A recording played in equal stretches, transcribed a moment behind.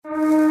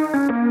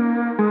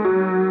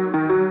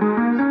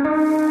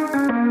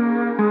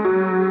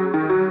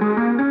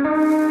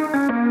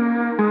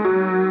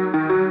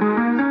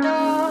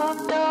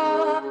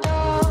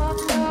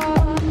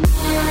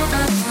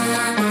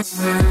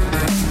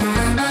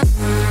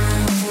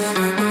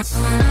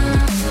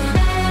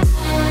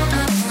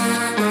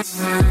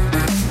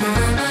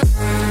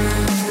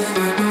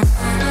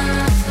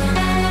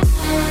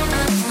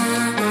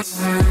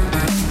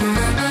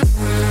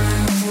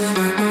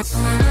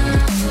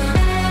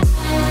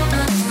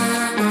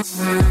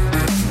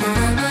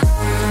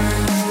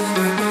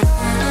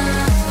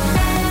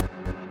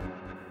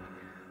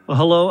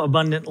Well, hello,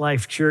 Abundant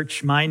Life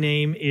Church. My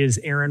name is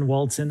Aaron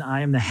Walton.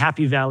 I am the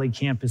Happy Valley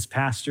campus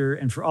pastor.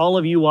 And for all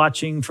of you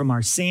watching from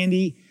our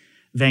Sandy,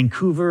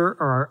 Vancouver,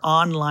 or our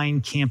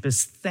online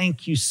campus,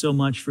 thank you so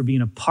much for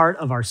being a part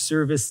of our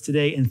service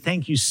today. And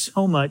thank you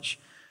so much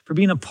for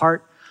being a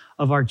part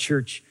of our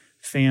church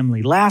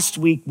family. Last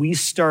week, we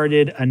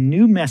started a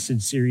new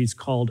message series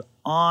called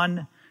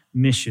On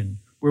Mission,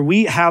 where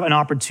we have an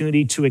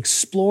opportunity to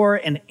explore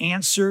and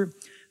answer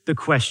the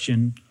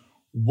question,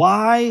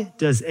 why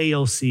does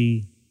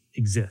ALC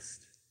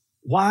exist?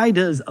 Why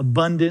does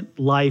Abundant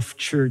Life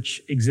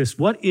Church exist?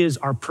 What is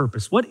our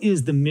purpose? What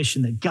is the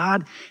mission that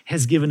God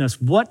has given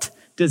us? What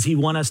does he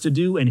want us to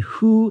do? And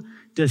who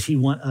does he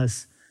want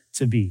us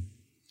to be?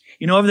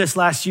 You know, over this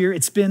last year,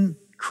 it's been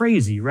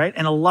crazy, right?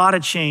 And a lot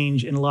of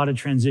change and a lot of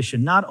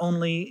transition, not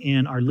only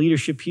in our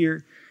leadership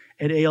here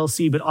at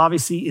ALC, but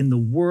obviously in the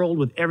world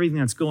with everything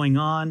that's going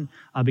on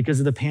because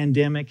of the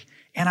pandemic.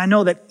 And I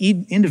know that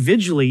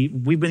individually,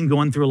 we've been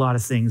going through a lot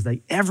of things.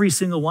 Like every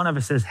single one of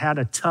us has had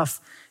a tough,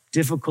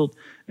 difficult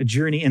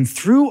journey. And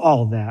through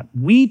all that,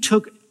 we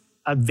took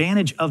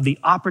advantage of the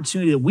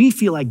opportunity that we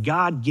feel like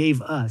God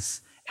gave us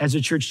as a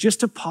church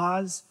just to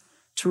pause,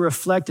 to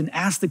reflect and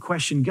ask the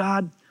question,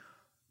 God,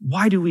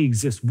 why do we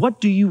exist? What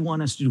do you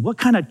want us to do? What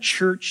kind of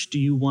church do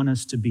you want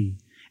us to be?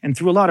 And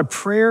through a lot of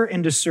prayer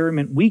and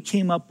discernment, we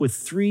came up with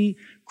 3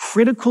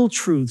 critical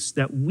truths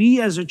that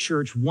we as a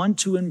church want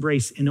to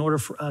embrace in order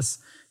for us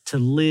to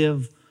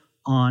live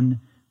on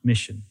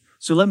mission.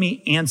 So let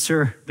me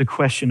answer the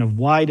question of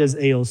why does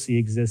ALC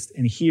exist?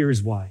 And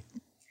here's why.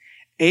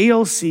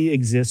 ALC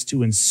exists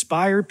to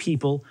inspire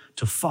people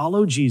to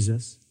follow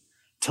Jesus,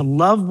 to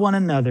love one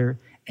another,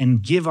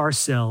 and give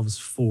ourselves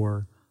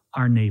for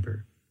our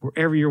neighbor.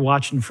 Wherever you're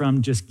watching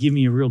from, just give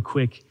me a real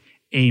quick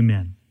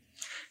amen.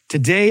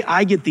 Today,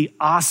 I get the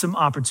awesome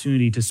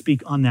opportunity to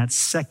speak on that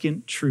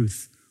second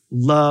truth,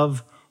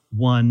 love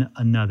one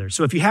another.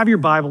 So if you have your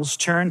Bibles,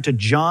 turn to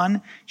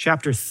John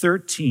chapter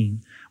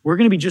 13. We're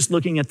going to be just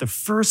looking at the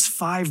first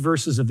 5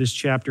 verses of this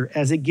chapter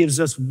as it gives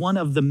us one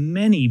of the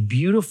many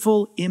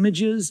beautiful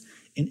images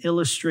and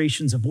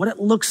illustrations of what it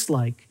looks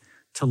like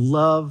to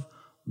love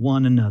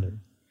one another.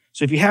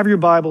 So if you have your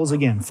Bibles,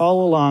 again,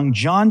 follow along,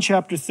 John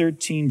chapter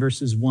 13,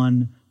 verses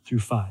 1 through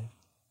 5.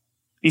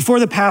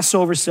 Before the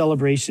Passover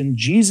celebration,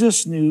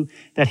 Jesus knew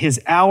that his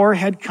hour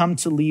had come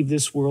to leave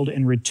this world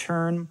and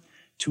return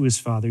to his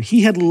Father.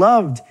 He had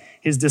loved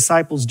his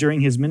disciples during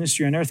his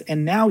ministry on earth,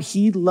 and now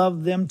he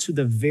loved them to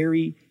the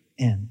very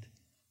end.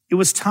 It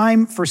was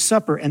time for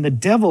supper, and the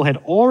devil had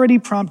already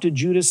prompted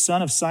Judas,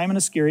 son of Simon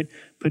Iscariot,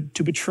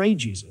 to betray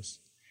Jesus.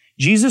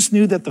 Jesus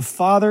knew that the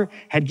Father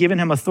had given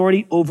him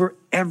authority over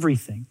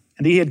everything,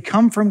 and he had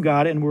come from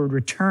God and would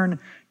return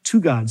to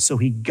God. So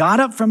he got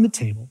up from the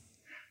table,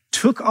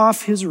 took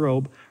off his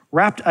robe,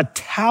 wrapped a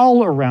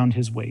towel around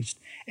his waist,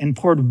 and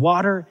poured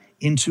water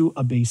into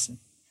a basin.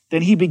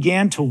 Then he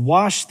began to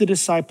wash the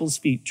disciples'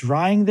 feet,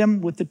 drying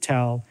them with the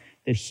towel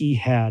that he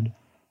had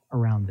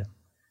around them.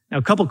 Now,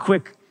 a couple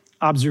quick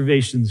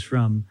observations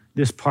from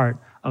this part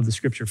of the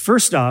scripture.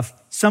 First off,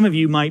 some of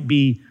you might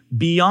be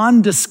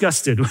beyond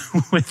disgusted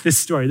with this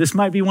story. This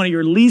might be one of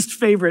your least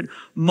favorite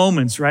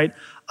moments, right,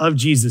 of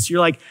Jesus. You're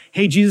like,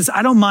 hey, Jesus,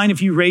 I don't mind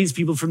if you raise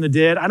people from the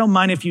dead. I don't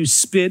mind if you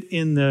spit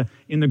in the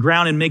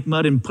ground and make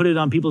mud and put it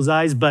on people's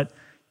eyes, but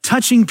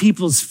touching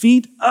people's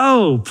feet,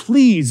 oh,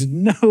 please,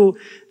 no,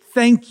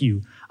 thank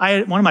you. I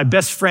had one of my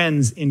best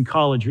friends in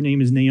college. Her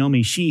name is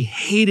Naomi. She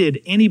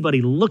hated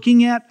anybody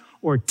looking at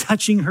or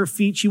touching her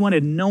feet. She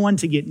wanted no one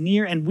to get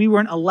near, and we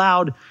weren't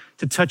allowed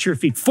to touch her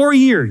feet. 4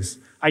 years,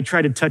 I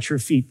tried to touch her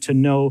feet to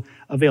no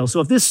avail.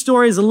 So if this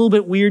story is a little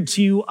bit weird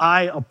to you,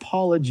 I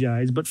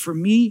apologize. But for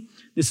me,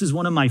 this is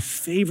one of my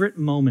favorite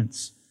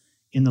moments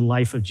in the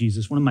life of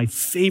Jesus, one of my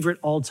favorite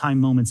all-time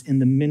moments in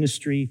the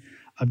ministry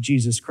of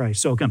Jesus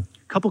Christ. So a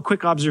couple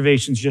quick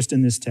observations just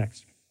in this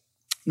text.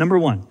 Number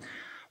 1,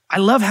 I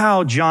love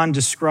how John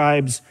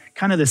describes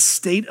kind of the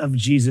state of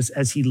Jesus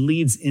as he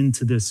leads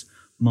into this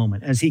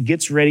moment, as he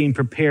gets ready and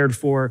prepared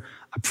for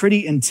a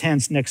pretty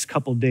intense next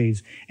couple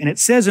days. And it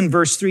says in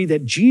verse 3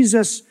 that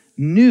Jesus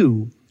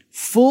knew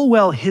full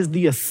well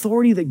the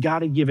authority that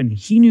God had given.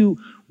 He knew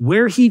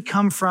where he'd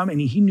come from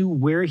and he knew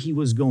where he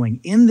was going.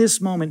 In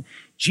this moment,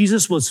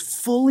 Jesus was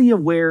fully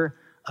aware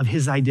of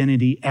his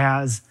identity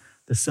as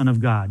the Son of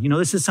God. You know,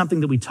 this is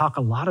something that we talk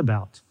a lot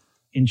about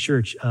in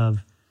church of,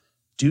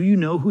 do you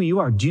know who you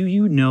are? Do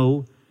you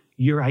know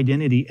your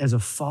identity as a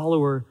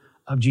follower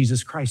of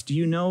Jesus Christ? Do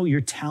you know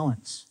your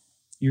talents,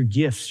 your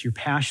gifts, your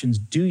passions?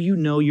 Do you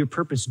know your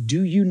purpose?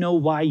 Do you know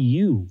why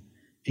you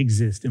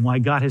exist and why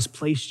God has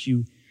placed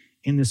you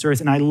in this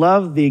earth? And I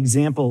love the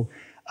example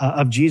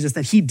of Jesus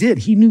that he did.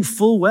 He knew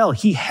full well.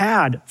 He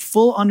had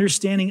full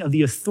understanding of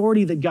the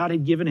authority that God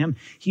had given him.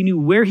 He knew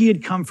where he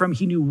had come from.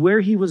 He knew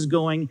where he was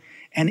going.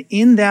 And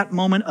in that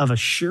moment of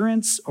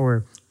assurance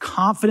or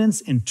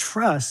confidence and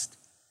trust,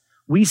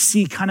 we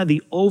see kind of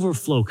the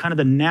overflow, kind of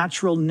the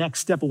natural next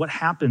step of what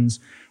happens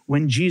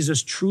when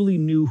Jesus truly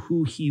knew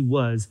who he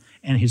was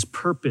and his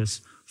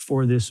purpose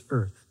for this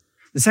earth.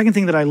 The second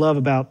thing that I love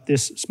about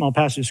this small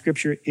passage of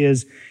scripture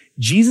is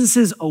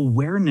Jesus'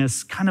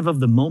 awareness kind of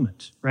the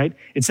moment, right?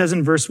 It says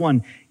in verse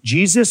 1,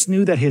 Jesus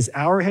knew that his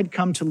hour had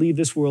come to leave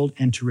this world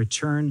and to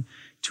return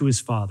to his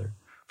Father.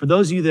 For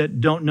those of you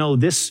that don't know,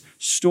 this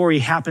story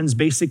happens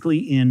basically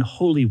in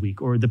Holy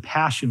Week or the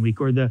Passion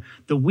Week or the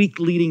week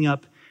leading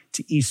up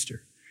to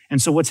Easter.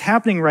 And so what's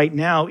happening right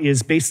now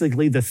is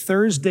basically the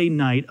Thursday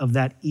night of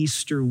that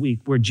Easter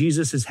week where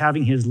Jesus is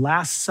having his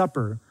Last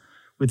Supper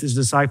with his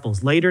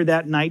disciples. Later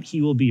that night,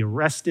 he will be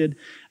arrested.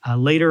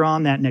 Later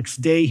on that next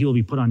day, he will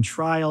be put on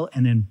trial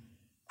and then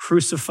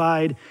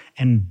crucified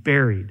and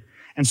buried.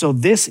 And so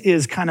this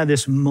is kind of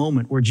this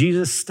moment where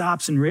Jesus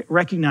stops and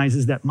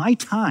recognizes that my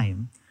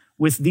time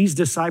with these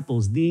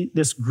disciples,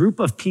 this group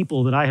of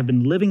people that I have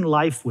been living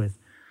life with,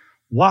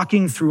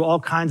 walking through all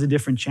kinds of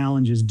different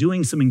challenges,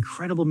 doing some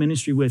incredible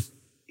ministry with,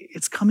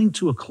 it's coming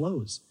to a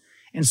close.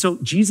 And so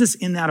Jesus,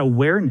 in that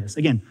awareness,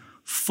 again,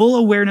 full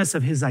awareness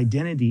of his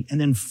identity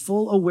and then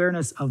full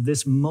awareness of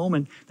this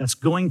moment that's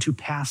going to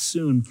pass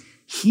soon,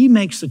 he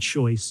makes a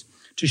choice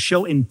to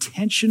show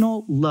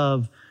intentional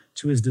love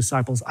to his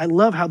disciples. I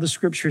love how the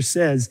scripture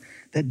says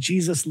that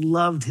Jesus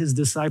loved his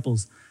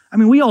disciples. I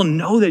mean, we all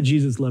know that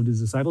Jesus loved his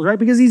disciples, right?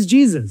 Because he's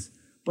Jesus.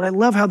 But I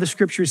love how the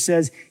scripture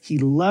says he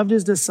loved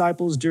his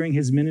disciples during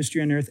his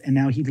ministry on earth, and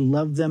now he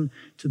loved them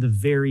to the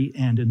very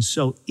end. And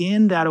so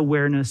in that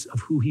awareness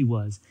of who he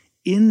was,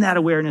 in that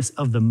awareness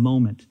of the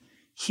moment,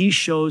 he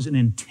shows an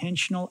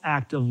intentional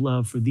act of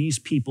love for these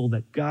people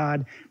that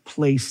God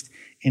placed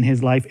in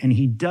his life, and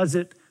he does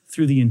it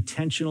through the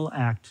intentional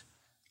act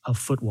of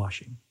foot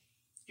washing.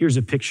 Here's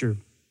a picture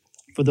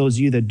for those of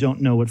you that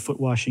don't know what foot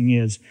washing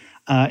is.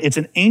 It's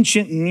an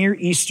ancient Near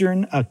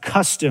Eastern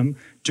custom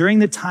during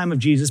the time of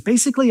Jesus,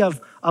 basically of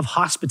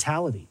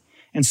hospitality.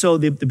 And so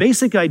the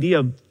basic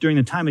idea during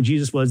the time of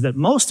Jesus was that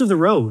most of the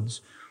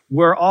roads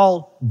were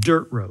all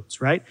dirt roads,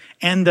 right?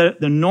 And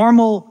the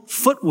normal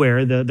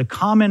footwear, the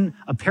common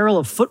apparel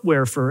of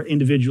footwear for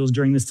individuals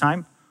during this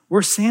time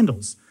were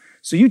sandals.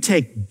 So you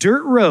take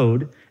dirt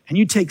road and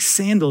you take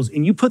sandals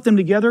and you put them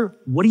together,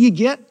 what do you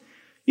get?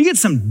 You get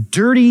some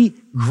dirty,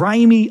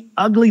 grimy,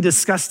 ugly,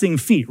 disgusting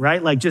feet,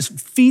 right? Like just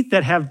feet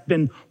that have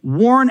been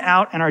worn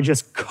out and are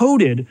just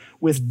coated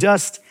with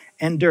dust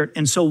and dirt.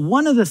 And so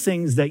one of the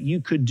things that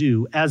you could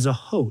do as a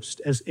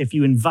host, as if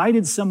you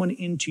invited someone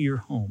into your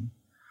home,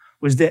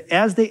 was that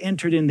as they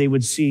entered in, they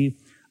would see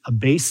a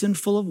basin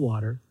full of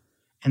water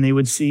and they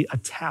would see a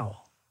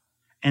towel.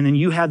 And then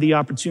you had the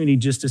opportunity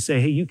just to say,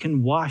 hey, you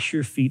can wash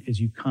your feet as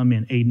you come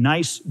in, a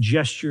nice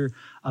gesture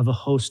of a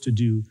host to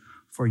do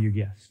for your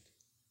guest.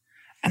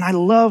 And I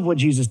love what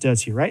Jesus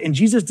does here, right? And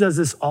Jesus does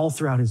this all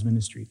throughout his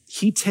ministry.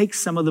 He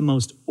takes some of the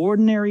most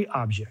ordinary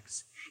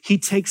objects. He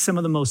takes some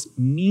of the most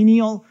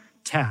menial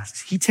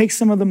tasks. He takes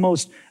some of the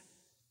most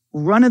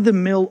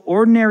run-of-the-mill,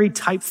 ordinary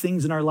type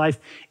things in our life,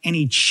 and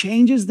he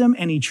changes them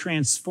and he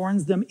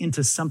transforms them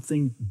into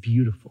something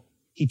beautiful.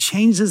 He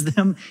changes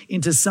them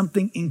into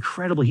something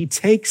incredible. He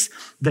takes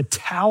the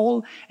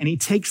towel and he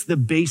takes the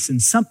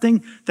basin,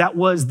 something that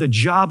was the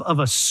job of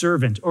a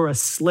servant or a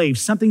slave,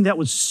 something that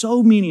was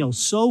so menial,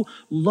 so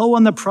low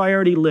on the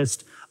priority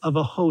list of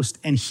a host.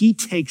 And he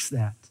takes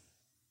that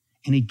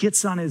and he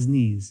gets on his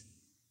knees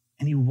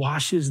and he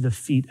washes the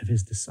feet of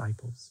his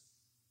disciples.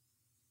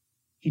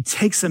 He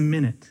takes a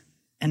minute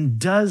and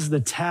does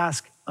the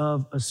task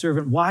of a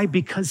servant. Why?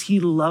 Because he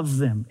loved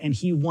them and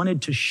he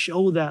wanted to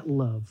show that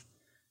love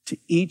to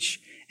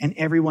each and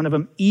every one of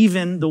them,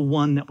 even the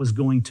one that was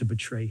going to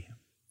betray him.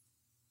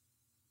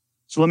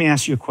 So let me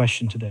ask you a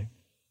question today.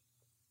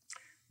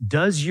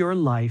 Does your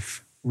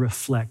life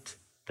reflect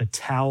the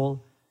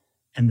towel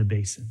and the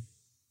basin?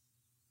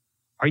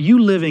 Are you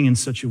living in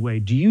such a way?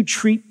 Do you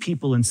treat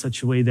people in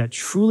such a way that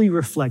truly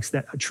reflects,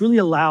 that truly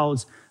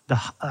allows the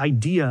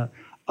idea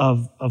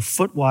of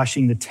foot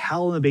washing, the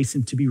towel and the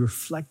basin to be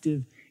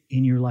reflective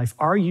in your life?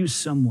 Are you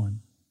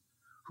someone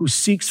who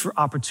seeks for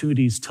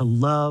opportunities to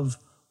love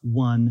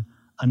one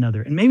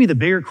another? And maybe the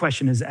bigger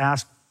question is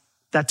asked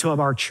that to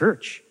our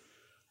church.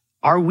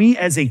 Are we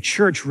as a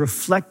church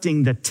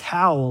reflecting the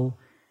towel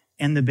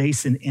and the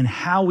basin in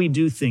how we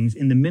do things,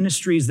 in the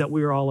ministries that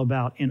we're all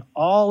about, in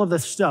all of the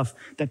stuff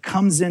that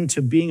comes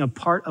into being a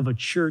part of a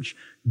church?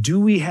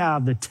 Do we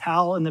have the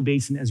towel and the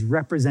basin as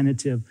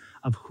representative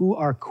of who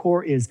our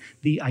core is,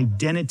 the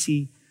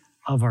identity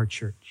of our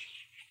church?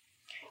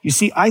 You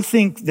see, I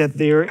think that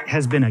there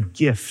has been a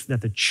gift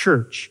that the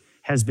church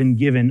has been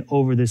given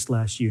over this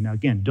last year. Now,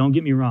 again, don't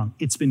get me wrong.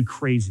 It's been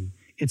crazy.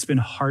 It's been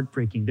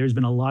heartbreaking. There's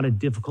been a lot of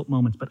difficult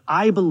moments, but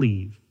I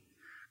believe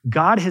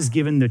God has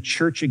given the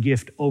church a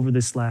gift over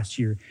this last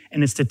year,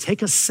 and it's to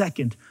take a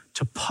second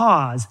to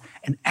pause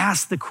and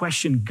ask the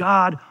question,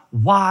 God,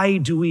 why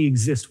do we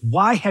exist?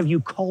 Why have you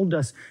called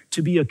us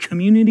to be a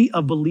community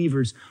of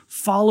believers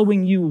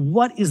following you?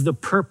 What is the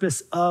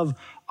purpose of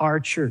our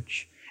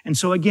church? And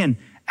so again,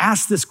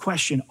 ask this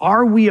question,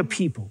 are we a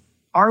people?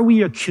 Are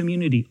we a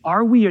community?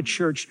 Are we a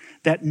church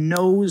that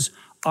knows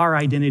our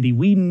identity?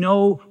 We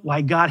know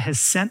why God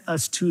has sent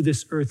us to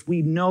this earth.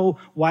 We know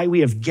why we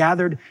have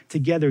gathered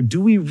together.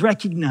 Do we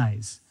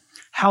recognize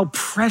how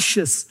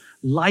precious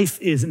life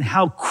is and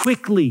how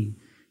quickly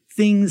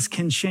things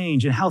can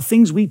change and how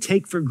things we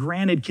take for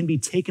granted can be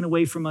taken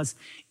away from us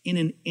in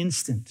an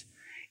instant.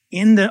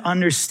 In the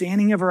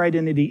understanding of our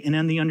identity and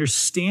in the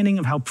understanding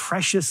of how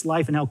precious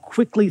life and how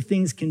quickly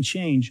things can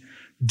change,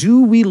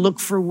 do we look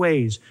for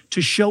ways to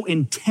show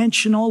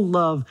intentional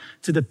love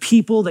to the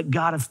people that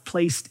God has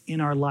placed in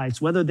our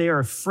lives, whether they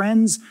are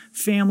friends,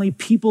 family,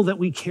 people that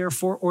we care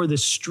for, or the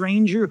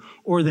stranger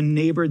or the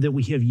neighbor that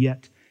we have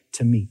yet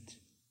to meet?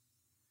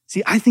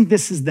 See, I think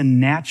this is the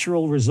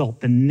natural result,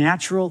 the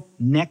natural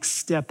next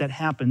step that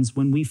happens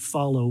when we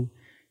follow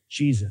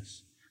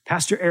Jesus.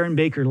 Pastor Aaron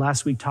Baker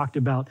last week talked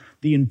about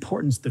the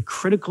importance, the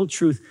critical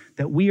truth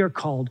that we are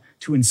called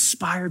to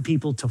inspire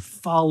people to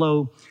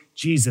follow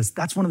Jesus.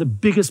 That's one of the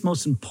biggest,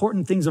 most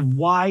important things of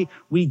why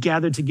we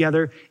gather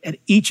together at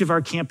each of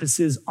our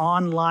campuses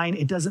online.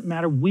 It doesn't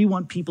matter. We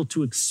want people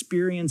to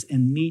experience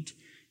and meet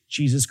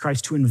Jesus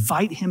Christ, to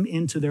invite him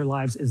into their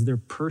lives as their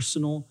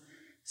personal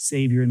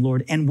Savior and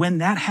Lord. And when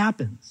that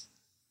happens,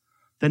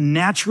 the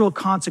natural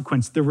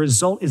consequence, the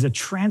result is a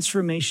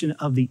transformation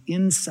of the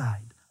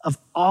inside of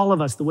all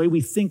of us, the way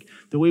we think,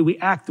 the way we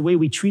act, the way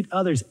we treat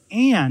others.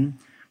 And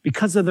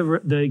because of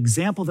the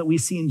example that we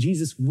see in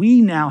Jesus,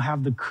 we now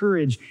have the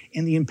courage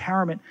and the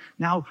empowerment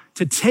now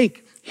to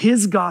take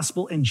his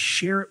gospel and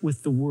share it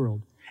with the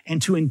world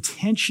and to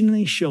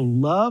intentionally show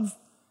love,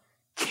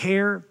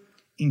 care,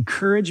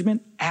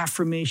 encouragement,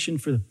 affirmation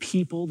for the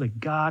people that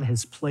God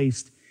has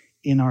placed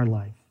in our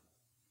life.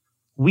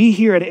 We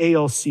here at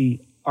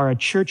ALC are a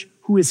church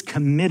who is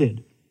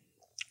committed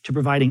to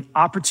providing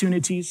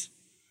opportunities,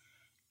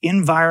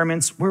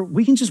 environments where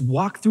we can just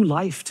walk through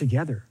life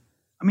together.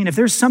 I mean, if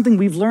there's something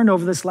we've learned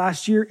over this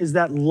last year is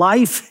that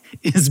life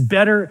is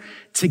better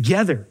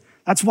together.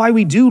 That's why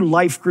we do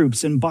life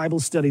groups and Bible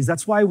studies.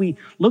 That's why we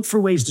look for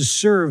ways to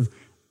serve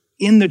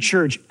in the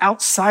church,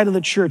 outside of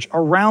the church,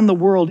 around the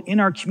world, in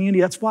our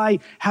community. That's why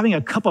having a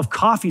cup of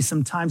coffee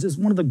sometimes is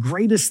one of the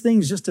greatest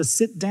things, just to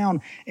sit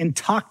down and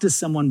talk to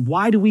someone.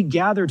 Why do we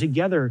gather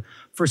together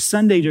for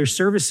Sunday or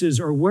services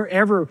or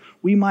wherever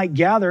we might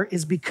gather?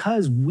 Is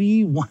because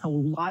we want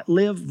to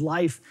live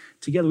life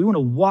together. We want to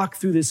walk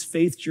through this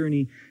faith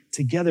journey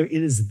together.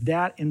 It is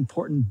that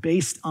important,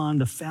 based on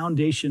the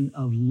foundation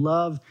of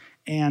love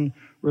and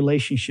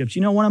relationships.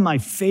 You know, one of my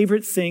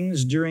favorite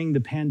things during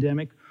the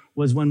pandemic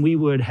was when we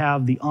would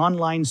have the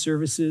online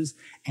services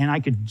and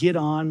I could get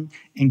onto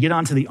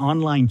the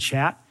online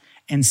chat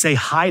and say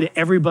hi to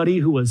everybody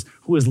who was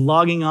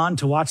logging on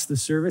to watch the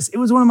service. It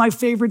was one of my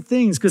favorite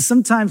things because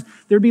sometimes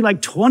there'd be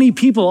like 20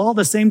 people all at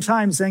the same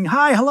time saying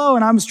hi, hello,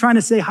 and I was trying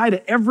to say hi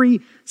to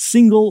every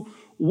single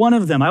one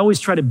of them. I always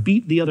try to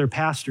beat the other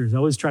pastors. I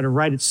always try to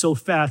write it so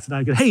fast that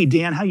I go, hey,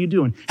 Dan, how you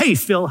doing? Hey,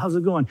 Phil, how's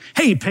it going?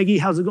 Hey, Peggy,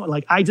 how's it going?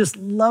 Like, I just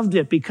loved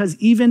it because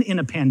even in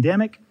a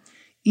pandemic,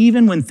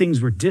 even when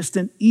things were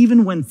distant,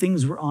 even when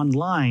things were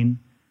online,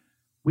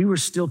 we were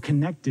still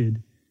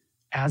connected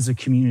as a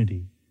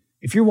community.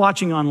 If you're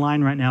watching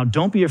online right now,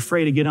 don't be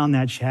afraid to get on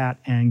that chat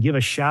and give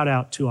a shout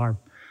out to our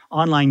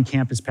online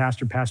campus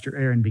pastor, Pastor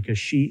Aaron, because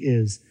she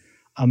is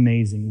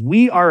amazing.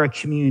 We are a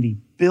community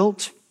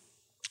built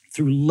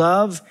through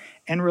love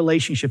and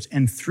relationships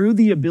and through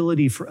the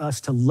ability for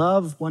us to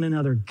love one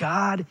another.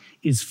 God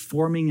is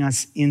forming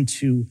us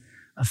into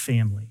a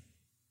family.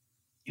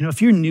 You know,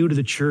 if you're new to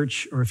the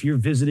church or if you're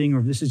visiting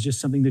or if this is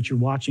just something that you're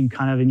watching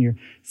kind of in your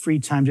free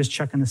time, just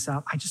checking this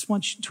out, I just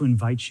want to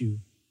invite you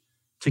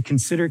to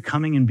consider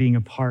coming and being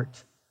a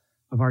part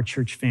of our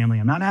church family.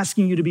 I'm not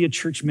asking you to be a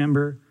church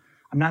member.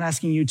 I'm not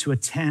asking you to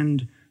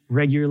attend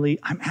regularly.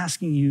 I'm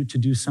asking you to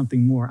do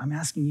something more. I'm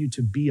asking you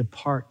to be a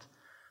part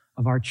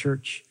of our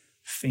church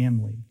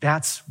family.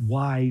 That's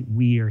why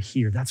we are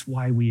here. That's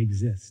why we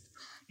exist.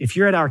 If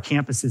you're at our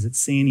campuses at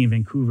Sandy and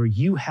Vancouver,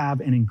 you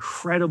have an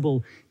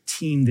incredible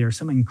team there,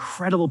 some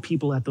incredible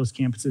people at those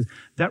campuses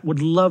that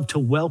would love to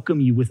welcome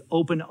you with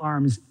open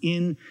arms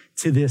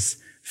into this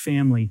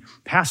family.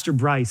 Pastor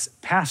Bryce,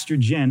 Pastor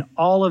Jen,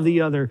 all of the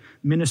other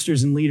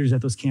ministers and leaders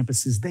at those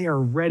campuses, they are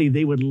ready.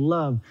 They would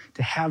love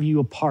to have you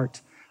a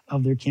part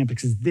of their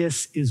campuses.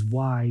 This is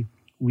why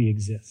we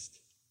exist.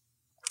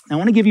 Now, I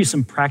want to give you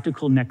some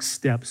practical next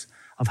steps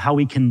of how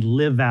we can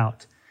live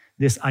out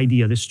this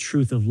idea, this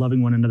truth of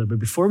loving one another. But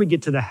before we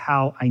get to the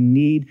how, I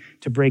need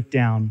to break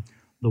down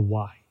the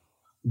why.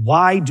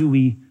 Why do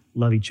we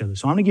love each other?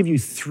 So I'm going to give you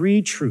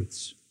 3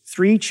 truths,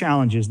 3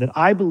 challenges that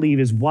I believe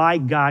is why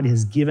God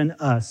has given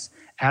us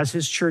as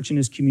his church and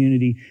his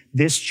community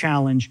this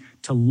challenge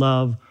to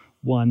love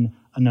one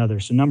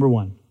another. So number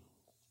 1,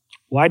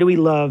 why do we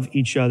love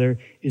each other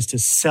is to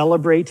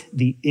celebrate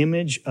the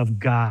image of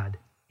God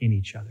in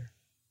each other.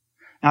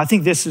 Now, I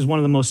think this is one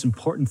of the most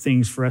important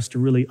things for us to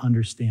really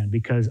understand,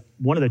 because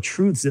one of the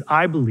truths that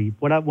I believe,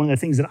 one of the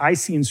things that I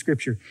see in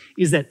Scripture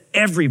is that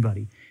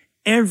everybody,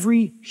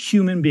 every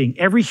human being,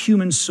 every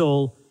human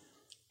soul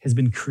has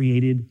been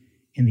created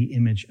in the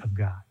image of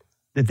God,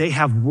 that they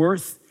have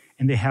worth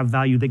and they have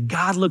value, that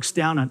God looks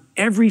down on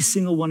every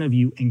single one of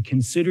you and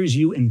considers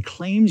you and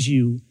claims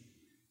you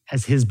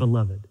as his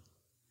beloved.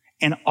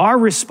 And our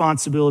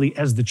responsibility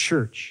as the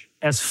church,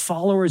 as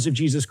followers of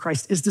Jesus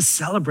Christ, is to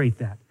celebrate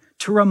that,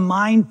 to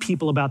remind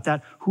people about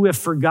that who have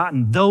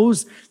forgotten.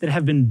 Those that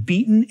have been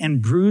beaten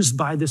and bruised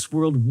by this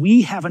world,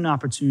 we have an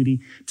opportunity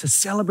to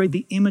celebrate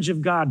the image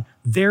of God,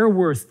 their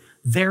worth,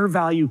 their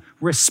value,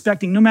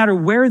 respecting, no matter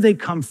where they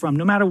come from,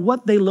 no matter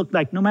what they look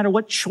like, no matter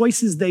what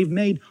choices they've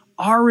made.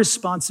 Our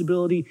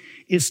responsibility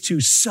is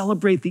to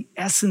celebrate the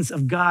essence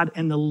of God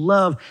and the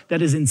love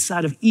that is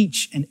inside of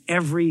each and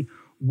every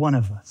one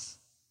of us.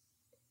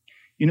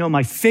 You know,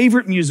 my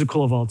favorite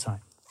musical of all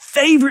time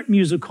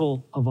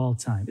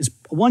is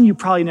one you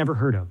probably never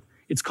heard of.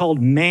 It's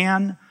called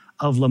Man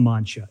of La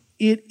Mancha.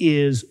 It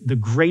is the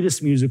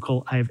greatest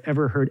musical I have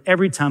ever heard.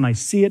 Every time I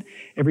see it,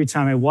 every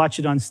time I watch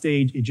it on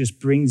stage, it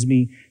just brings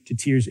me to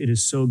tears. It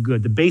is so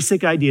good. The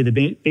basic idea,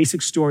 the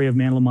basic story of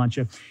Man of La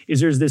Mancha is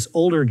there's this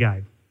older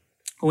guy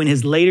who in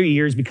his later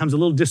years becomes a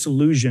little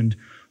disillusioned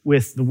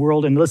with the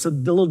world and a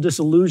little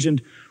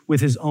disillusioned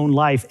with his own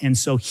life. And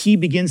so he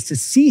begins to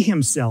see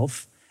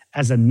himself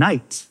as a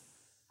knight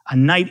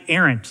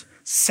errant,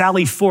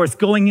 sally forth,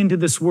 going into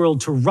this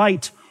world to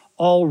right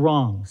all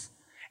wrongs.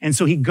 And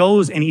so he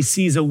goes and he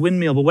sees a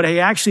windmill, but what he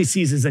actually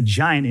sees is a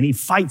giant, and he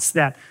fights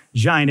that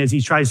giant as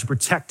he tries to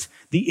protect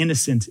the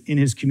innocent in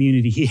his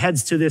community. He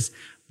heads to this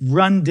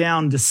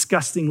run-down,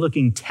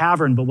 disgusting-looking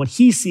tavern, but what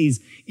he sees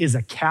is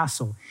a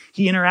castle.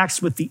 He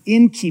interacts with the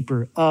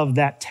innkeeper of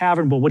that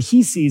tavern, but what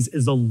he sees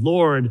is the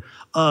lord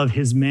of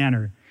his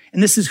manor.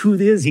 And this is who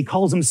it is. He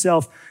calls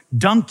himself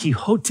Don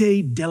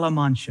Quixote de la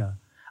Mancha,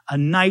 a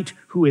knight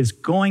who is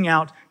going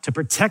out to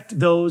protect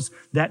those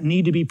that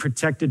need to be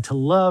protected, to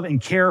love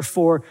and care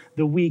for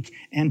the weak,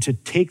 and to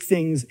take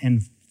things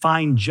and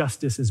find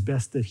justice as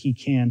best that he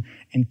can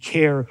and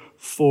care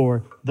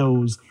for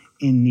those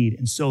in need.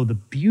 And so the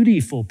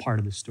beautiful part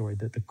of the story,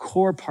 the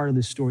core part of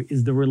the story,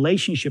 is the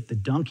relationship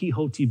that Don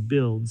Quixote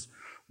builds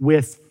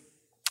with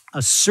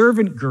a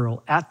servant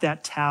girl at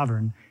that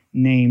tavern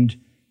named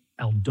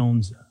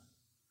Aldonza.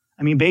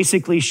 I mean,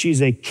 basically, she's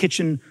a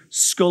kitchen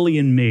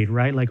scullion maid,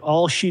 right? Like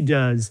all she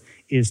does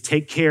is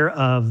take care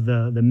of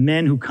the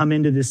men who come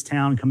into this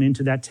town, come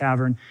into that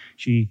tavern.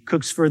 She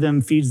cooks for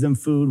them, feeds them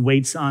food,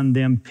 waits on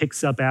them,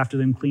 picks up after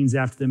them, cleans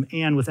after them,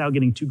 and without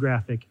getting too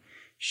graphic,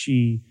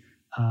 she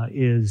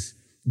is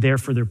there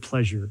for their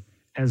pleasure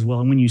as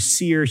well. And when you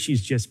see her,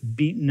 she's just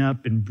beaten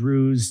up and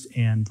bruised,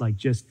 and like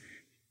just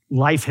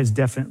life has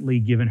definitely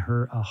given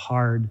her a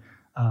hard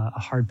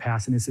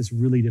pass, and it's just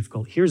really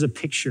difficult. Here's a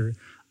picture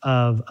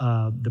of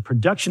the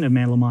production of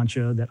Man of La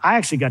Mancha that I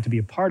actually got to be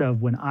a part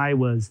of when I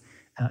was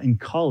in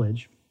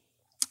college.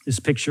 This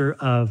picture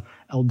of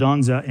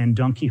Aldonza and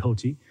Don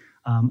Quixote.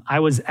 I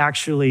was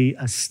actually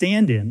a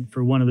stand-in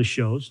for one of the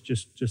shows,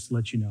 just to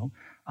let you know.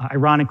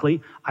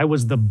 Ironically, I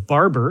was the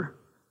barber.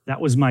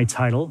 That was my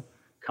title.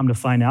 Come to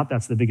find out,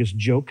 that's the biggest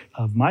joke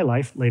of my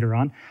life later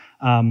on.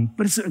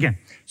 But it's, again,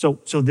 so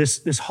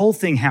this whole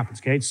thing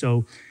happens, okay?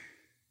 So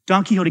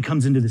Don Quixote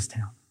comes into this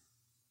town,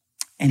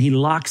 and he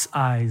locks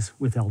eyes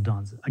with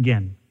Aldonza.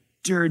 Again,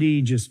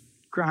 dirty, just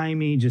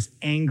grimy, just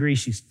angry.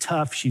 She's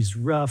tough, she's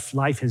rough.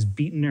 Life has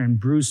beaten her and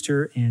bruised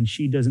her, and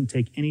she doesn't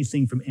take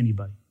anything from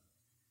anybody.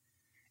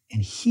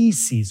 And he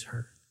sees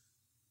her,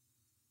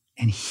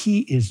 and he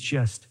is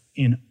just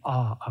in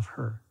awe of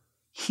her.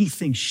 He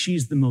thinks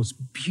she's the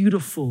most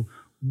beautiful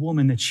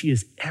woman that she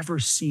has ever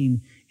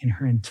seen in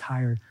her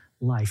entire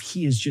life.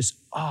 He is just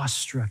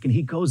awestruck, and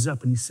he goes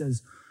up and he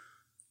says,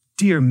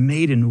 "Dear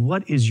maiden,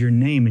 what is your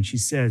name?" And she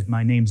says,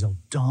 "My name's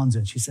Aldonza."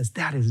 And she says,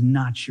 "That is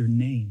not your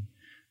name.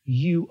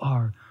 You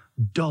are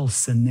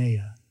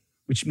Dulcinea,"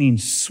 which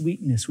means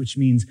sweetness, which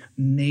means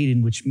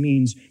maiden, which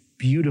means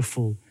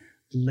beautiful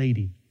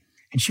lady.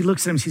 And she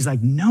looks at him and she's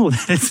like, "No,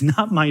 that is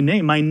not my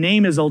name. My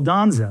name is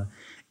Aldonza."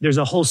 There's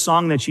a whole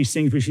song that she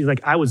sings where she's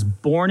like, "I was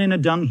born in a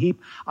dung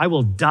heap. I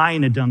will die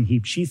in a dung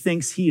heap." She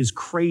thinks he is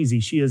crazy.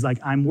 She is like,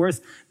 "I'm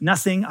worth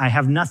nothing. I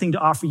have nothing to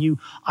offer you.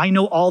 I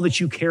know all that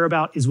you care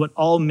about is what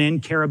all men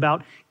care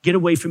about. Get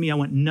away from me. I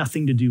want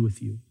nothing to do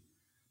with you."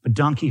 But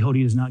Don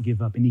Quixote does not give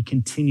up, and he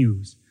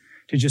continues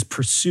to just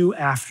pursue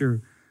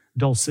after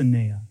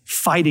Dulcinea,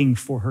 fighting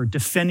for her,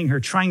 defending her,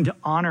 trying to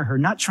honor her,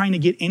 not trying to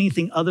get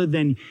anything other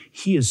than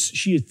he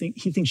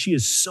thinks she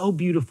is so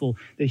beautiful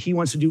that he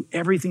wants to do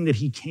everything that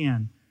he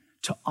can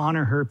to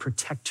honor her,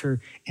 protect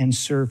her, and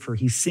serve her.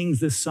 He sings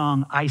this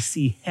song, "I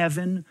see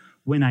heaven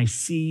when I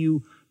see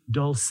you,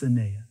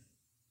 Dulcinea."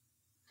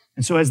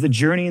 And so as the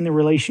journey and the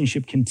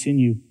relationship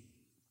continue,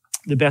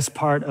 the best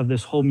part of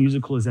this whole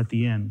musical is at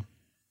the end,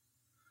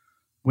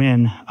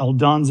 when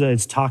Aldonza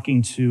is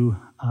talking to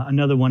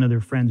another one of their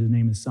friends. His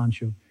name is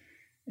Sancho,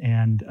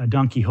 and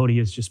Don Quixote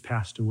has just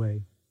passed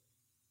away.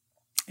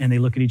 And they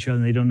look at each other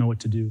and they don't know what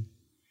to do.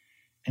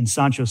 And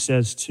Sancho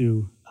says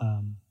to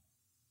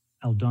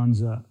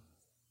Aldonza,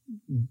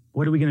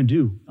 "What are we going to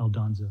do,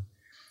 Aldonza?"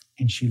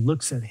 And she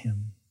looks at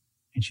him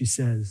and she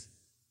says,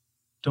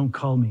 "Don't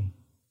call me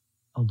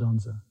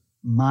Aldonza.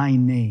 My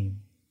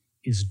name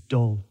is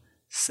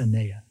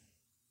Dulcinea."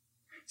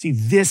 See,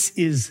 this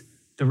is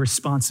the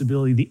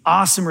responsibility, the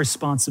awesome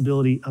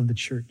responsibility of the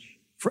church.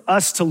 for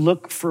us to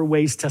look for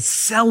ways to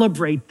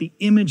celebrate the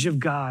image of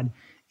God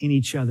in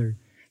each other.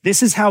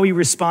 This is how we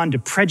respond to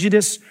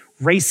prejudice,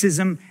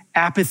 racism,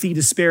 apathy,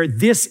 despair.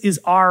 This is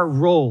our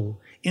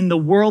role in the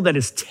world that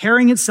is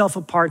tearing itself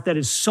apart, that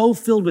is so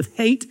filled with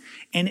hate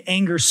and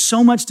anger,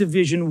 so much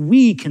division.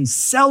 We can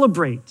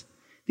celebrate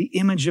the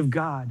image of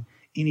God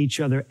in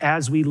each other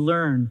as we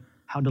learn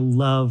how to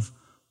love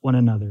one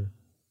another.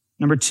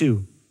 Number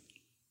 2,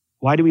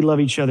 why do we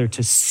love each other?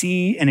 To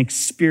see and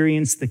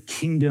experience the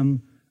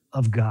kingdom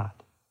of God.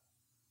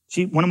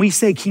 See, when we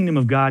say kingdom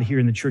of God here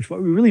in the church,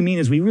 what we really mean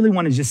is we really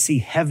want to just see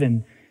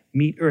heaven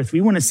meet earth. We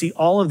want to see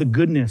all of the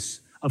goodness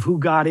of who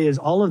God is,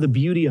 all of the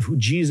beauty of who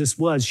Jesus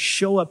was,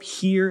 show up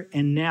here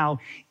and now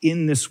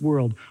in this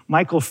world.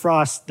 Michael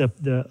Frost,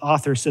 the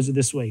author, says it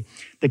this way: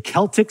 the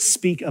Celtics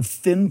speak of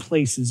thin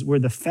places where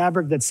the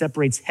fabric that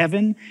separates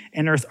heaven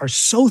and earth are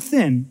so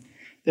thin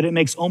that it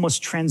makes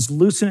almost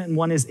translucent and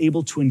one is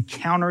able to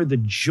encounter the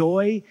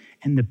joy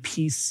and the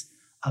peace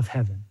of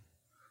heaven.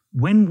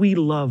 When we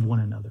love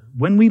one another,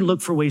 when we look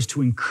for ways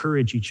to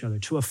encourage each other,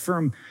 to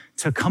affirm,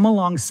 to come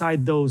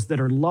alongside those that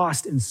are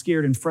lost and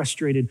scared and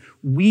frustrated,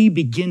 we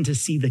begin to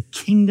see the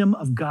kingdom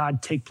of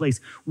God take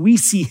place. We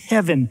see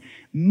heaven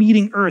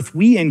meeting earth.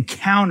 We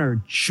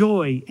encounter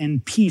joy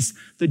and peace,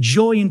 the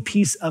joy and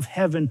peace of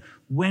heaven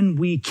when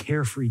we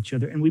care for each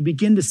other. And we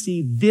begin to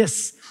see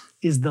this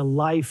is the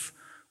life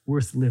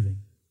worth living.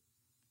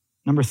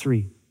 Number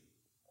 3,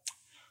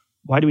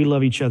 why do we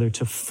love each other?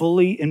 To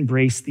fully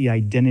embrace the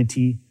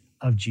identity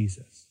of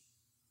Jesus.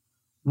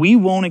 We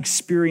won't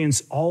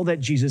experience all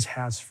that Jesus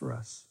has for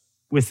us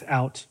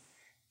without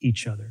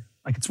each other.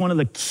 Like, it's one of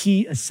the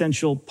key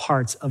essential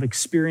parts of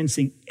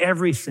experiencing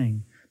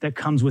everything that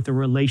comes with a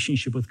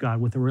relationship with God,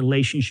 with a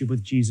relationship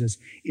with Jesus,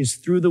 is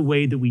through the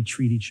way that we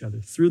treat each other,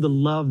 through the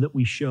love that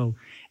we show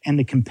and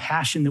the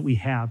compassion that we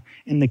have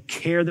and the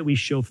care that we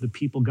show for the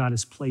people God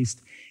has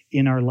placed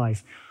in our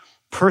life.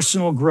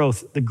 Personal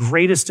growth, the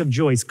greatest of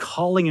joys,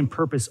 calling and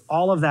purpose,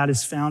 all of that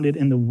is founded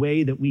in the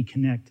way that we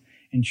connect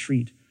and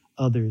treat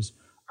others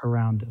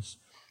around us.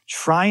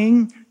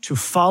 Trying to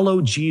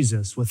follow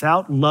Jesus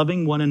without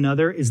loving one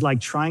another is like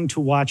trying to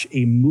watch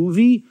a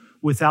movie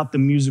without the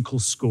musical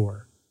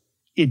score.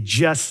 It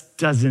just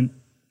doesn't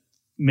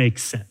make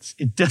sense.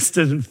 It just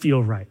doesn't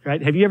feel right?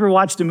 Have you ever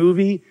watched a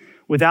movie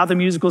without the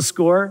musical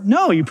score?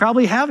 No, you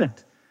probably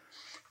haven't.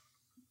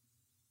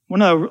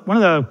 One of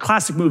the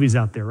classic movies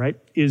out there, right,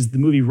 is the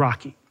movie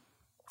Rocky.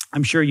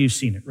 I'm sure you've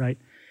seen it, right?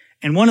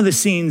 And one of the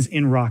scenes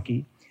in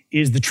Rocky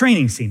is the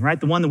training scene,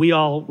 right? The one that we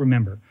all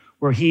remember,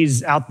 where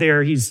he's out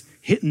there, he's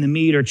hitting the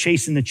meat or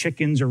chasing the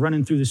chickens or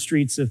running through the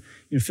streets of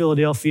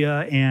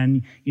Philadelphia.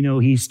 And,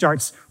 he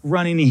starts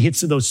running, he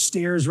hits those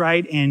stairs,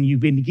 right? And you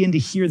begin to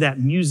hear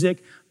that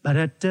music.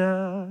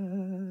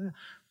 Ba-da-da,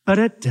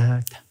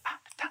 ba-da-da,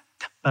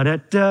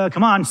 ba-da-da.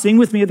 Come on, sing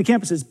with me at the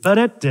campuses.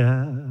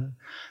 Ba-da-da,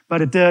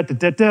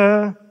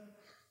 ba-da-da-da-da-da.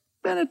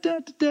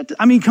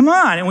 I mean, come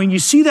on. And when you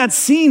see that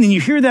scene and you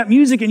hear that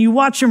music and you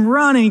watch him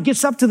run and he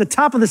gets up to the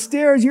top of the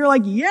stairs, you're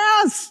like,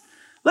 yes,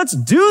 let's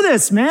do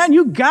this, man.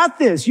 You got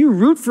this. You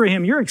root for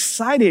him. You're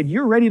excited.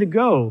 You're ready to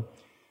go.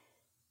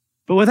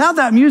 But without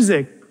that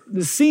music,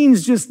 the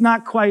scene's just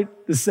not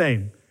quite the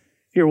same.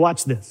 Here,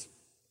 watch this.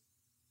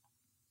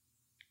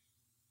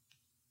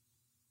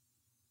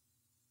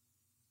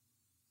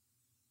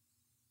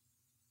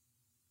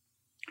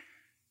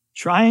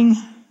 Trying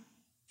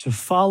to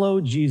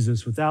follow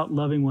Jesus without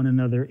loving one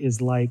another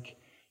is like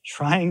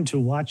trying to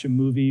watch a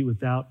movie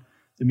without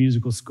the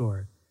musical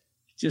score.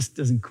 It just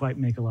doesn't quite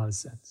make a lot of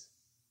sense.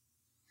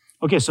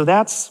 Okay, so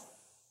that's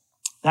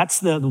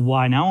the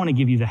why. Now I want to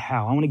give you the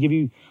how. I want to give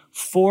you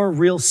 4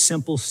 real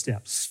simple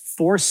steps,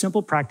 4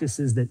 simple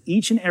practices that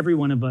each and every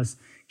one of us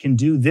can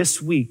do this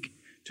week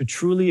to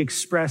truly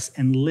express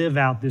and live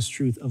out this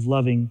truth of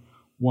loving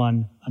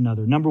one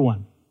another. Number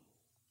 1,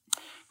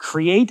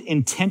 create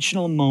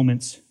intentional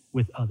moments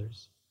with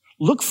others.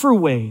 Look for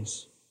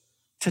ways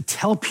to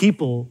tell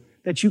people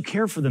that you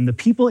care for them. The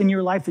people in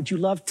your life that you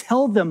love,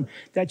 tell them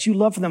that you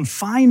love for them.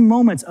 Find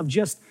moments of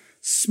just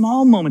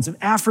small moments of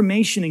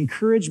affirmation,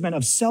 encouragement,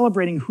 of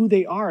celebrating who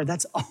they are.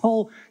 That's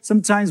all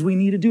sometimes we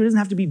need to do. It doesn't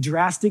have to be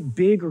drastic,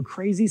 big, or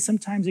crazy.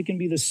 Sometimes it can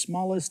be the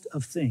smallest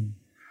of things.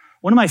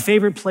 One of my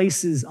favorite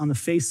places on the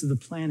face of the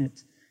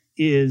planet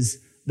is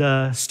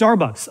the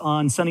Starbucks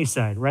on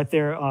Sunnyside, right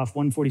there off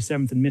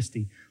 147th and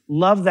Misty.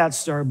 Love that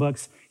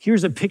Starbucks.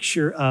 Here's a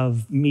picture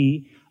of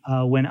me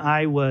when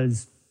I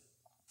was,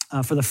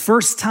 for the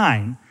first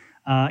time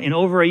in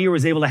over a year,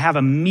 was able to have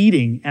a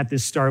meeting at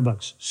this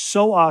Starbucks.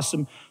 So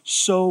awesome,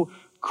 so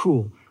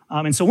cool.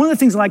 And so one of the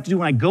things I like to do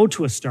when I go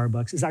to a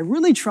Starbucks is I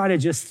really try to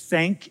just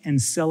thank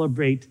and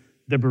celebrate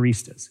the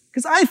baristas.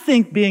 Because I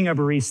think being a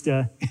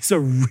barista is a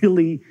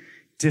really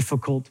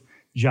difficult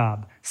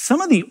job. Some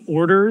of the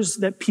orders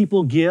that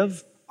people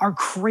give are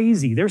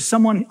crazy. There's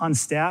someone on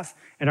staff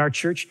at our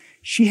church.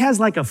 She has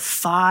like a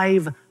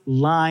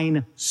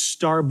 5-line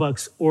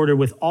Starbucks order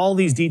with all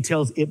these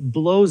details. It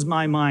blows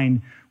my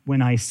mind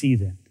when I see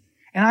them.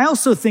 And I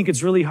also think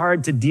it's really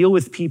hard to deal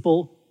with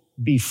people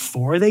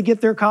before they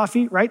get their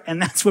coffee, right?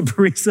 And that's what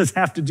baristas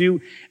have to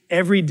do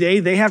every day.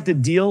 They have to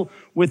deal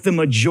with the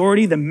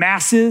majority, the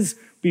masses,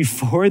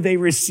 before they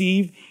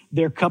receive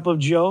their cup of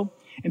joe.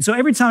 And so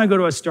every time I go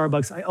to a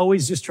Starbucks, I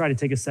always just try to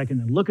take a second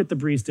and look at the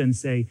barista and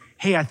say,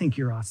 hey, I think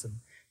you're awesome.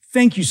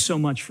 Thank you so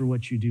much for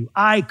what you do.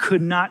 I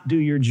could not do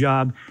your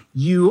job.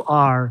 You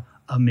are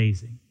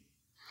amazing.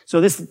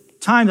 So this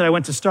time that I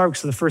went to Starbucks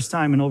for the first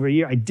time in over a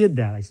year, I did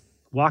that. I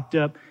walked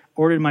up,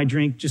 ordered my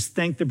drink, just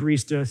thanked the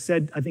barista,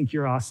 said, I think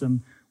you're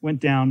awesome, went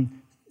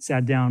down,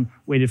 sat down,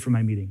 waited for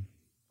my meeting.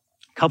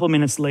 A couple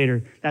minutes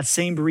later, that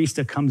same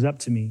barista comes up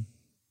to me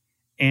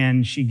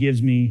and she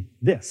gives me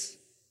this.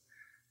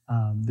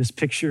 This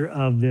picture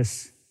of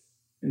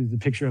the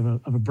picture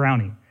of a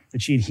brownie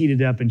that she had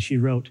heated up, and she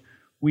wrote,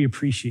 "We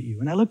appreciate you."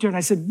 And I looked at her and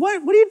I said,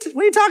 what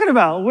are you talking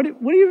about? What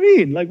do you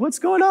mean? Like, what's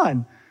going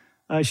on?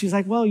 She's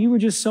like, well, you were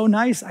just so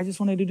nice. I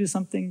just wanted to do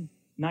something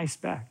nice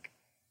back.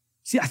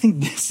 See, I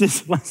think this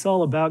is what it's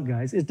all about,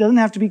 guys. It doesn't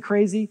have to be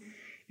crazy.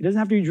 It doesn't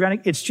have to be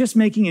dramatic. It's just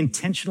making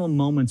intentional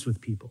moments with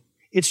people.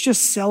 It's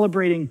just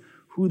celebrating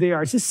who they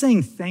are. It's just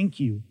saying thank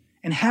you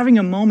and having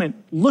a moment,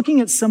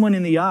 looking at someone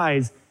in the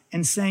eyes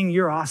and saying,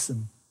 you're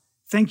awesome.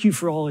 Thank you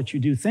for all that you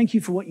do. Thank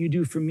you for what you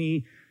do for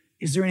me.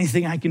 Is there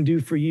anything I can do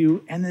for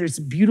you? And there's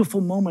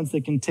beautiful moments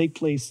that can take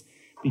place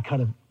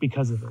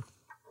because of it.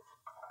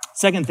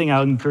 Second thing I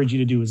would encourage you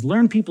to do is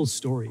learn people's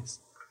stories.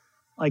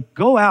 Like,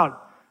 go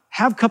out,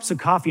 have cups of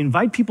coffee,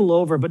 invite people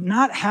over, but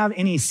not have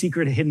any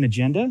secret hidden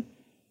agenda.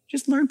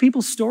 Just learn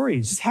people's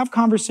stories. Just have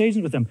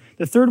conversations with them.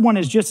 The third one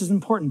is just as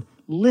important.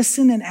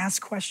 Listen and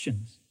ask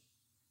questions.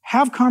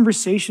 Have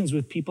conversations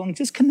with people and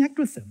just connect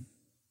with them.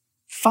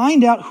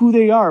 Find out who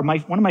they are.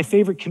 One of my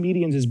favorite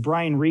comedians is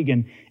Brian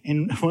Regan,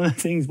 and one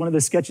of the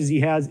sketches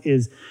he has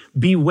is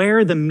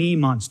beware the me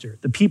monster,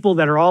 the people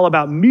that are all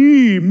about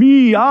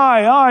me,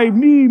 I,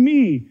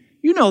 me.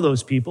 You know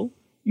those people.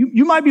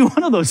 You might be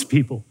one of those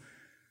people.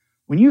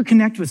 When you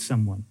connect with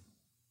someone,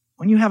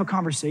 when you have a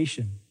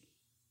conversation,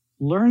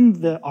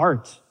 learn the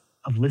art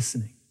of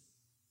listening.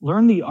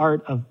 Learn the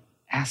art of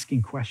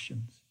asking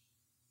questions.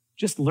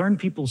 Just learn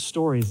people's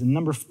stories. And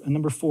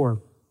number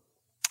 4,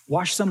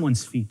 wash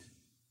someone's feet.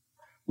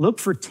 Look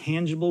for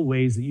tangible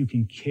ways that you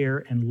can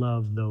care and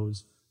love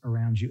those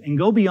around you. And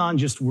go beyond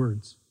just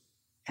words.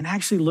 And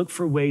actually look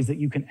for ways that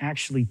you can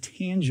actually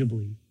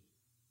tangibly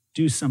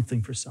do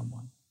something for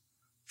someone,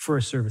 for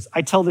a service.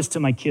 I tell this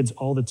to my kids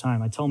all the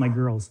time. I tell my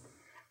girls,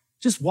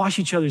 just wash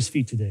each other's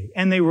feet today.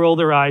 And they roll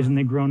their eyes and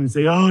they groan and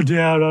say, oh,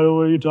 Dad, I don't know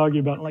what you're talking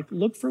about. And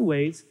look for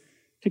ways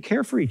to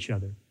care for each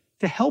other,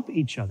 to help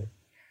each other.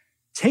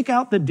 Take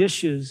out the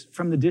dishes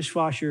from the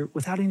dishwasher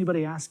without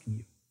anybody asking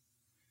you.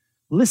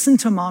 Listen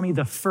to mommy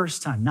the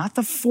first time, not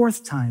the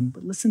 4th time,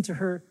 but listen to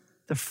her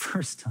the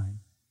first time.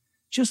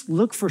 Just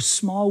look for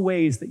small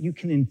ways that you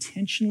can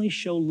intentionally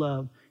show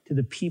love to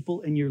the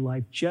people in your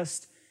life,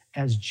 just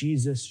as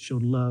Jesus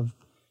showed love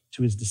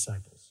to his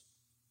disciples.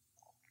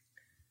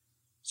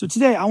 So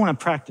today, I want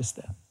to practice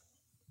that.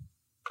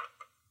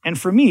 And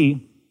for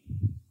me,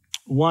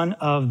 one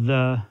of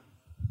the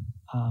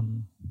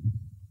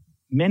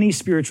many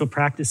spiritual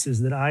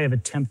practices that I have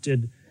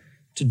attempted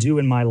to do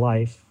in my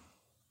life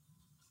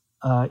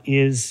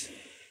is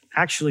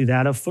actually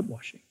that of foot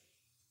washing.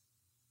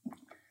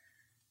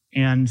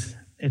 And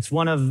it's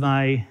one of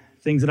my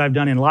things that I've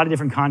done in a lot of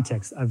different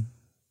contexts. I've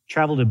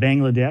traveled to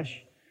Bangladesh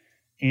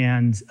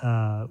and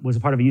was a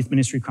part of a youth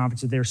ministry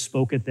conference there,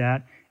 spoke at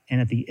that, and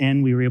at the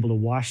end, we were able to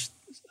wash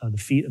the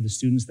feet of the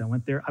students that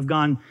went there. I've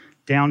gone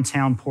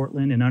downtown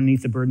Portland and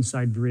underneath the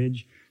Burdenside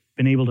Bridge,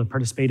 been able to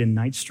participate in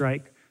Night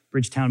Strike,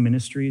 Bridgetown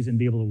Ministries, and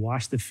be able to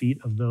wash the feet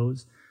of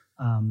those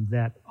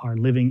that are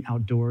living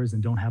outdoors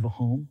and don't have a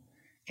home.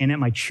 And at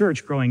my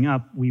church growing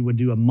up, we would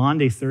do a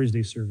Maundy,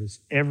 Thursday service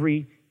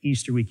every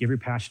Easter week, every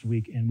Passion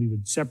Week, and we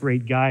would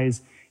separate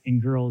guys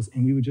and girls,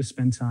 and we would just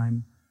spend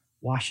time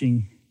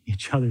washing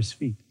each other's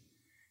feet.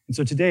 And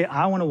so today,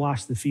 I want to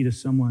wash the feet of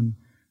someone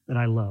that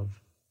I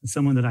love, and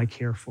someone that I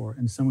care for,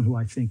 and someone who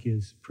I think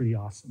is pretty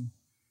awesome.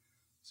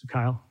 So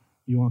Kyle,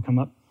 you want to come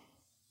up?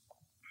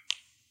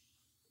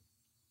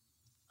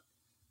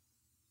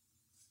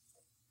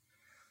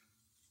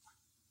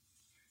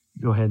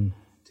 Go ahead and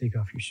take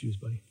off your shoes,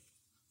 buddy.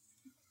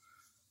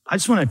 I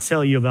just want to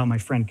tell you about my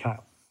friend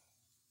Kyle.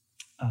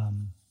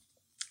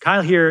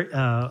 Kyle here,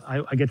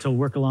 I get to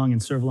work along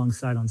and serve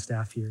alongside on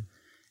staff here.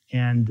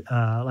 And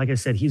like I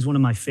said, he's one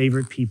of my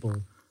favorite people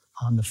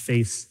on the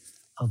face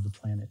of the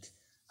planet.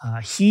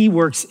 He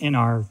works in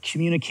our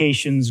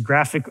communications,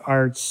 graphic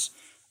arts,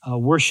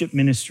 worship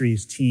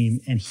ministries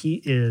team, and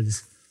he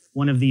is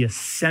one of the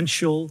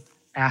essential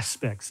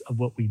aspects of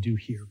what we do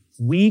here.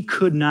 We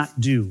could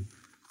not do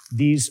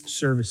these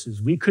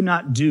services. We could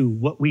not do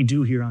what we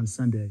do here on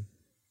Sunday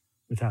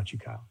without you,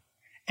 Kyle.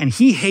 And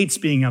he hates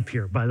being up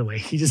here, by the way.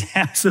 He just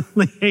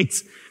absolutely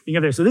hates being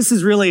up there. So this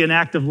is really an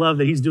act of love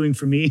that he's doing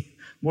for me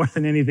more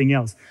than anything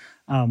else.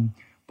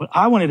 But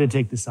I wanted to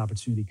take this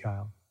opportunity,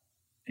 Kyle,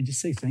 and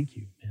just say thank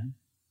you, man,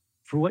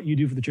 for what you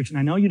do for the church. And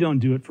I know you don't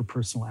do it for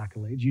personal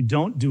accolades. You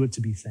don't do it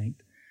to be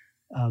thanked.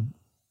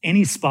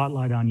 any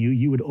spotlight on you,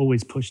 you would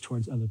always push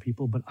towards other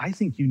people. But I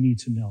think you need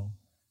to know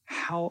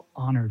how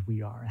honored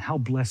we are and how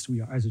blessed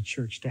we are as a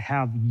church to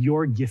have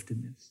your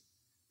giftedness,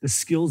 the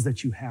skills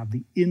that you have,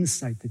 the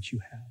insight that you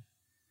have.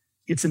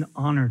 It's an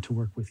honor to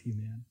work with you,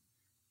 man.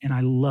 And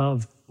I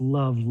love,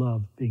 love,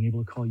 love being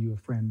able to call you a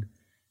friend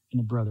and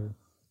a brother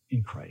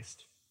in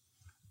Christ.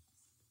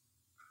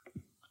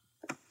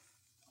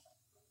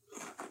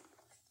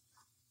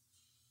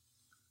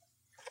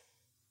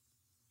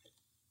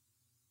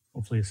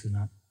 Hopefully this is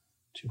not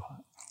too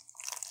hot.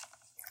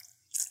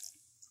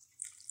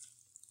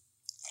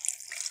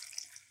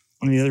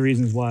 One of the other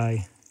reasons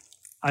why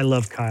I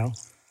love Kyle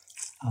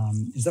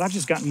is that I've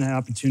just gotten the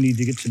opportunity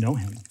to get to know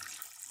him.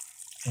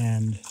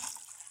 And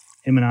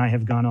him and I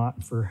have gone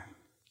out for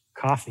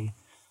coffee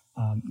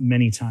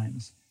many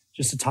times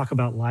just to talk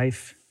about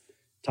life,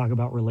 talk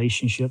about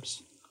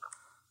relationships,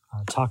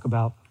 talk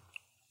about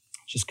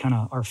just kind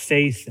of our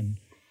faith and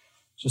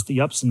just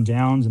the ups and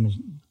downs and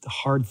the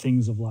hard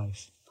things of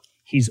life.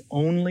 He's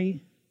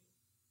only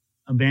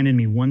abandoned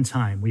me one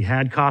time. We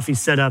had coffee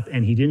set up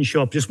and he didn't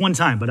show up just one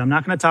time, but I'm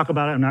not going to talk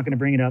about it. I'm not going to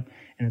bring it up,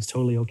 and it's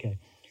totally okay.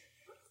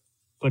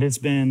 But it's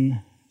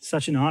been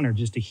such an honor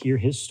just to hear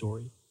his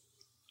story,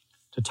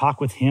 to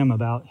talk with him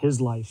about his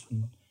life,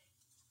 and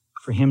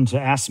for him to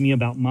ask me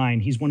about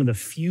mine. He's one of the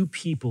few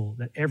people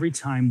that every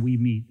time we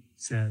meet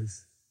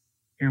says,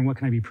 Aaron, what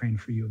can I be praying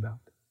for you about?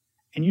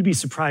 And you'd be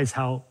surprised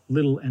how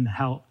little and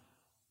how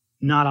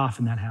not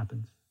often that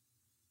happens.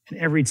 And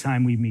every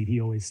time we meet,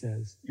 he always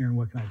says, Aaron,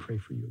 what can I pray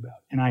for you about?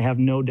 And I have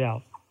no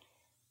doubt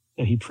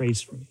that he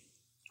prays for me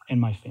and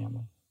my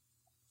family.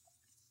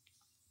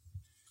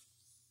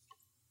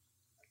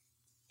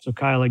 So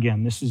Kyle,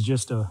 again, this is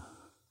just a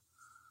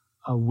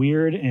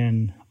weird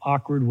and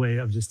awkward way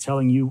of just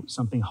telling you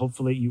something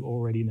hopefully you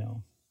already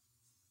know.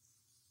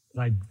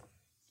 But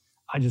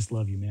I just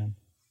love you, man.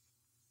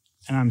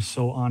 And I'm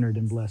so honored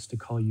and blessed to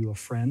call you a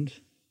friend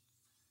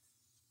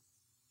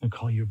and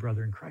call you a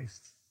brother in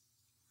Christ.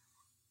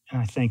 And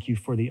I thank you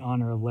for the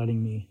honor of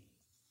letting me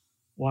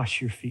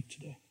wash your feet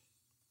today.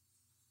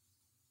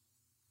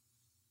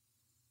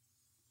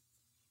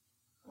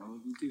 Well,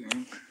 you too,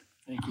 Aaron.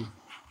 Thank you.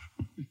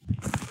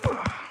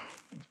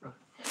 Thanks, brother.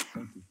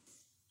 Thank you.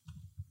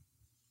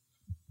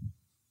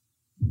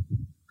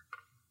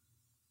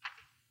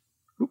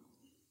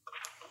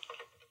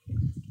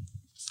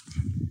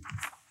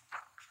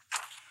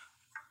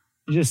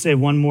 I'll just say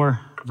one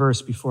more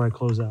verse before I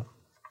close out.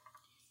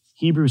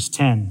 Hebrews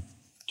 10,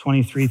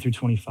 23 through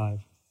 25.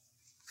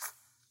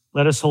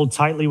 Let us hold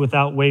tightly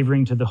without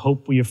wavering to the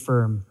hope we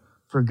affirm,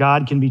 for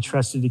God can be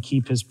trusted to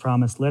keep his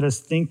promise. Let us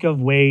think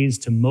of ways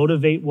to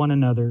motivate one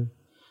another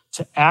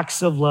to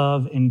acts of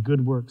love and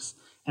good works,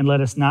 and let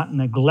us not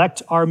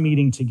neglect our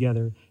meeting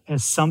together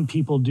as some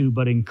people do,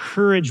 but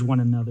encourage one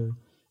another,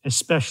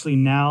 especially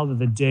now that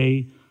the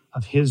day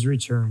of his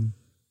return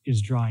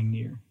is drawing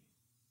near.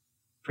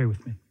 Pray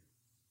with me.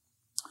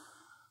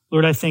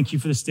 Lord, I thank you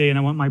for this day, and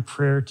I want my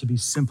prayer to be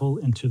simple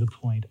and to the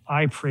point.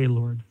 I pray,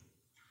 Lord,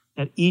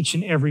 that each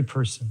and every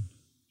person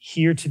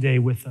here today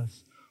with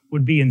us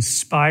would be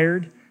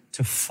inspired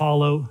to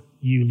follow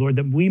you, Lord,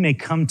 that we may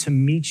come to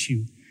meet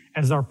you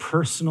as our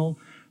personal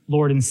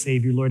Lord and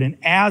Savior, Lord. And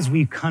as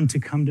we come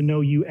to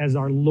know you as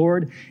our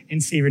Lord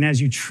and Savior, and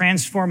as you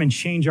transform and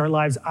change our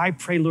lives, I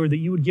pray, Lord, that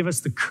you would give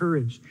us the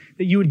courage,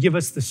 that you would give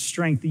us the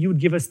strength, that you would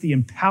give us the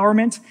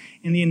empowerment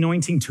and the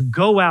anointing to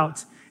go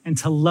out and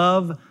to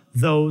love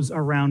those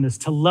around us,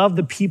 to love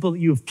the people that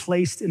you have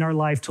placed in our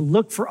life, to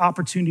look for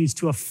opportunities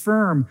to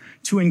affirm,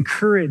 to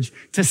encourage,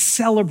 to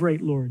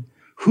celebrate, Lord,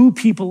 who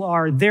people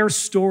are, their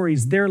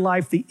stories, their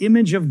life, the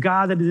image of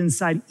God that is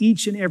inside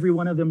each and every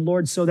one of them,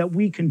 Lord, so that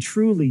we can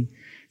truly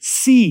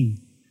see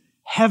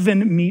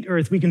heaven meet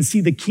earth. We can see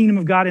the kingdom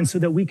of God, and so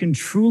that we can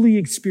truly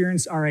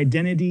experience our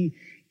identity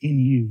in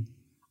you.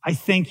 I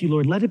thank you,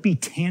 Lord. Let it be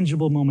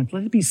tangible moments.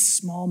 Let it be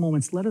small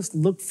moments. Let us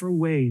look for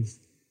ways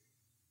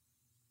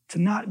to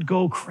not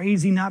go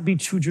crazy, not be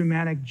too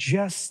dramatic,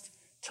 just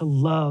to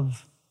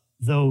love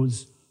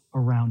those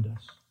around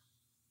us.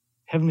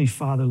 Heavenly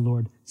Father,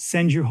 Lord,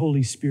 send your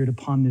Holy Spirit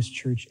upon this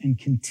church and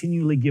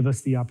continually give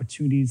us the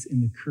opportunities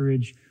and the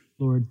courage,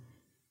 Lord,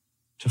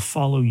 to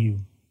follow you,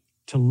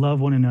 to love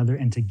one another,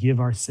 and to give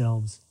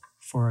ourselves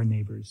for our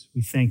neighbors.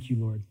 We thank you,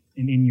 Lord,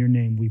 and in your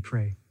name we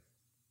pray.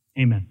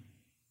 Amen.